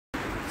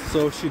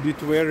So she did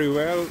very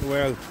well.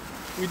 Well,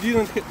 we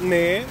didn't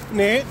ne.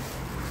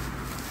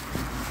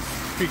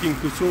 Speaking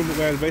too soon.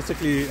 Well,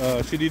 basically,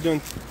 she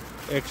didn't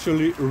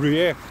actually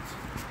react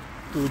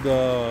to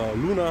the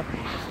Luna,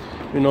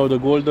 you know, the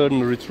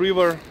golden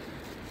retriever.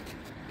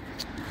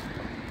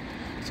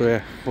 So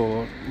yeah,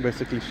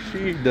 basically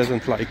she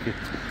doesn't like it,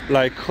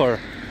 like her.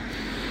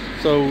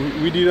 So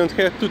we didn't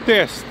have to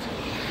test.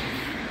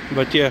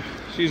 But yeah,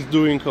 she's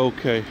doing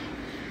okay,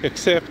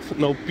 except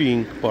no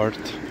peeing part.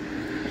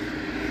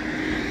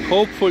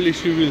 Hopefully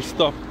she will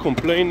stop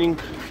complaining.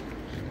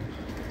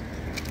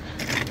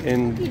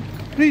 And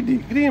pridi,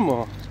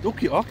 gremo,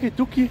 tuki, ok,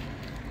 tuki.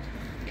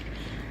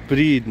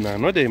 Pridna,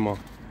 no dajmo.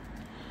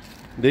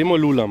 Dajmo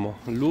lulamo,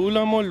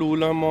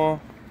 lulamo.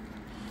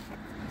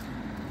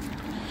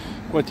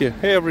 But yeah,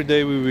 every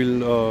day we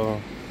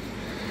will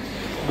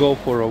go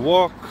for a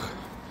walk.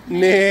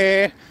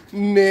 Ne.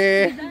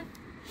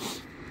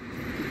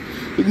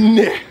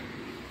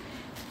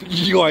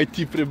 Joj,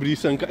 ti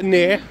prebrisanka.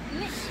 Ne.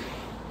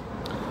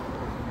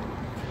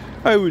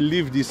 I will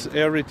leave this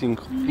everything.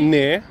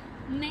 Ne.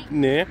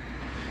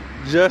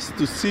 Just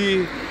to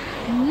see.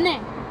 Ne.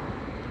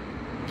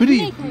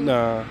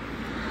 Pridna.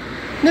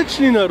 Nič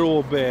ni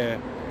narobe.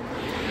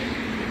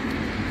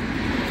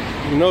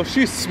 You know,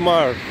 she's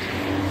smart.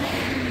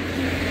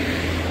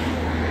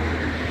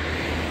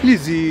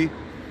 Lizzie.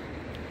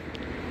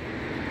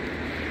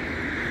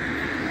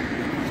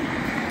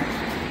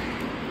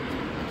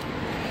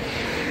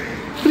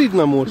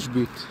 Pridna moraš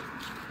biti.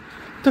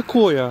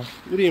 Tako ja,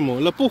 gremo,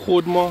 lepo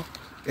hodimo.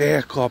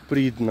 Eka,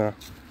 pridna.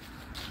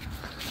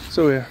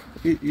 So yeah,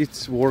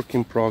 it's work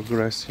in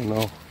progress, you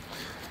know.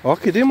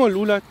 Ok, dajmo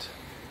lulat.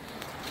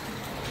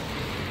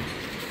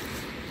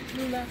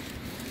 Lula.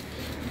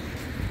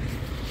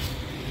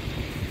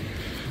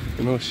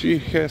 You know, she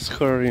has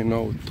her, you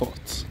know,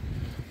 thoughts.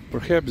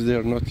 Perhaps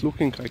they're not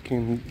looking. I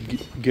can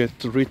get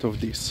rid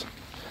of this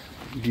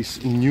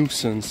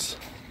nuisance.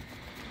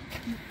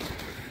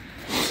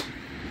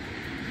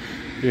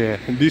 Yeah,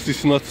 this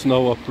is not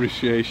Snow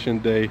Appreciation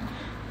Day.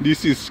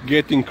 This is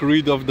getting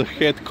rid of the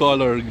head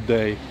collar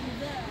day.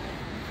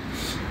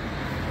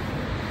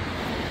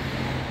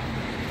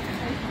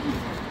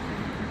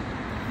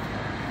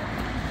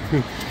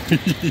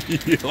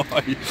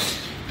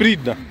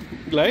 Pridna,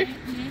 glej.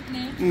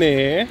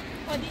 Ne.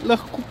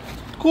 Lahko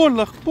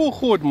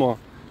hodimo.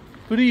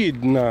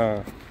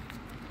 Pridna.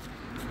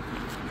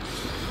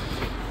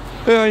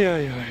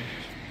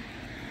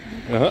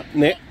 Aha,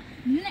 ne.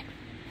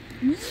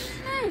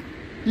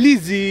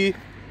 Lizzie.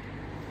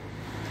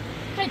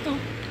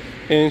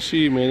 And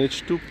she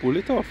managed to pull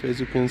it off, as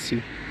you can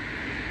see.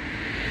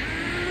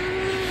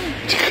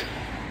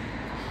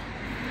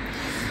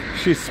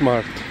 She's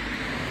smart.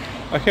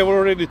 I have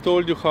already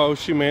told you how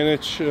she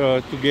managed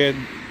to get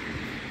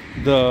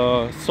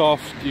the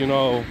soft, you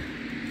know,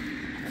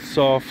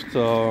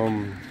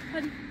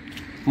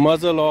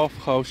 muzzle off,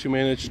 how she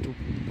managed to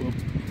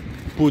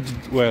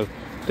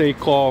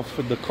take off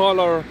the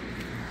collar.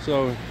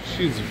 So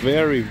she's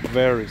very,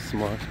 very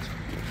smart.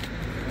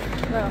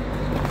 Yeah.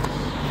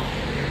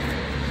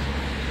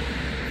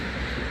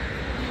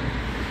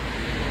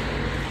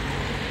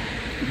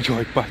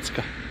 Joj,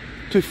 packa,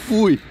 to je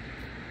fuj.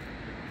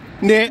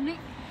 Ne.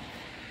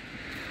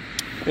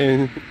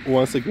 And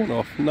once again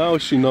off. Now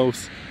she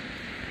knows.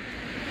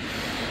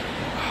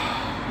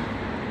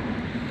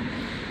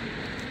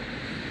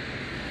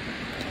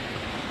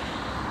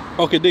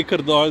 Ok, dej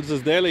kar dol za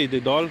zdajle,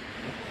 idej dol.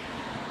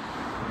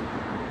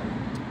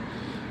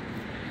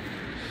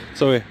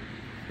 So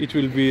it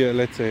will be,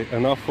 let's say,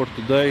 enough for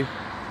today.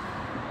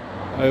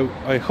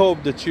 I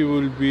hope that you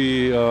will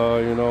be,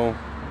 you know,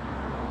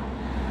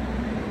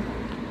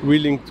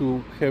 willing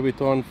to have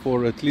it on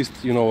for at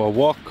least, you know, a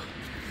walk.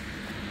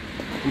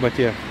 But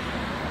yeah,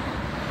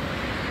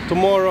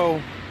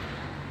 tomorrow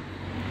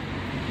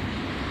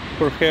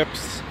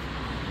perhaps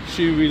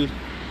she will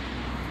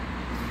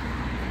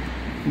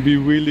be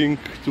willing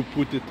to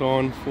put it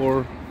on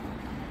for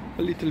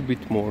a little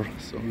bit more.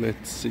 So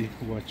let's see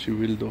what she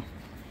will do.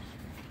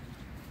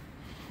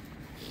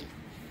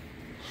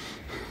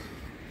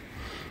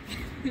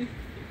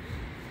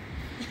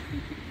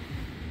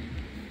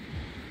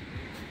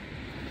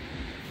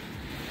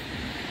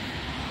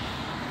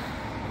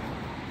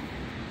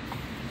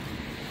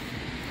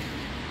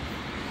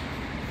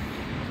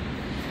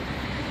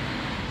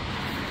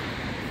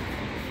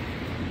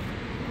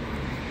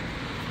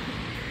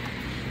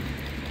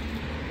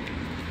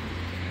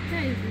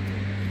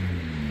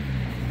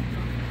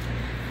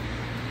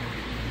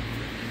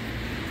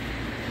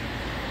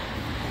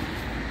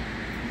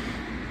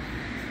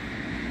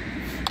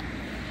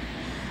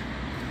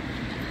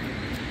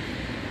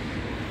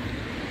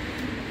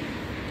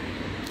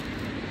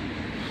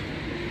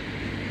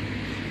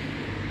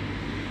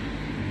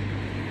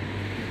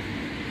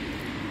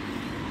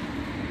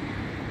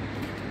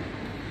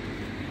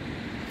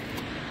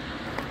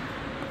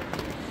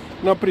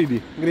 No,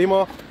 pridi,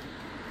 gremo.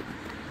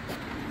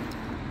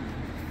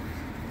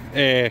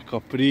 Ecco,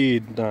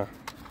 pridna.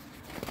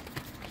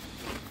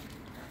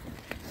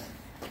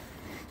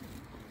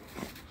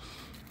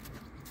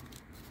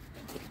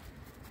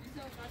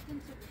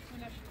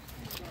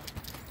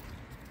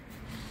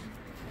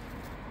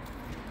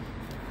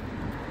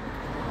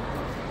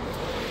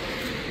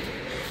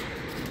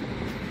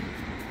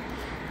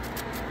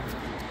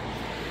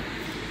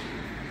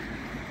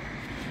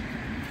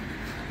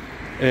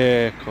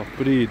 Ecco,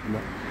 pridna.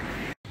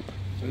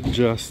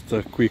 Just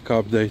a quick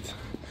update.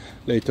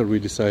 Later we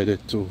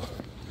decided to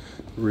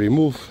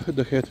remove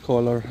the head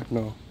collar.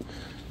 Now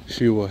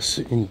she was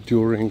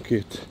enduring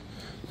it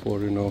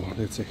for, you know,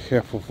 let's say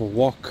half of a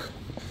walk.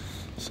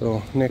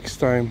 So next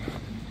time,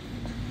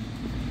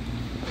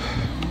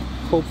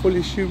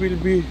 hopefully she will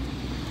be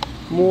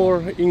more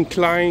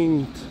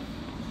inclined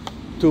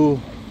to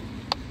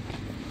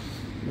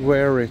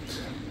wear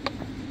it,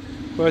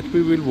 but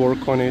we will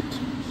work on it.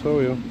 So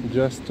yeah,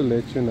 just to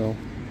let you know.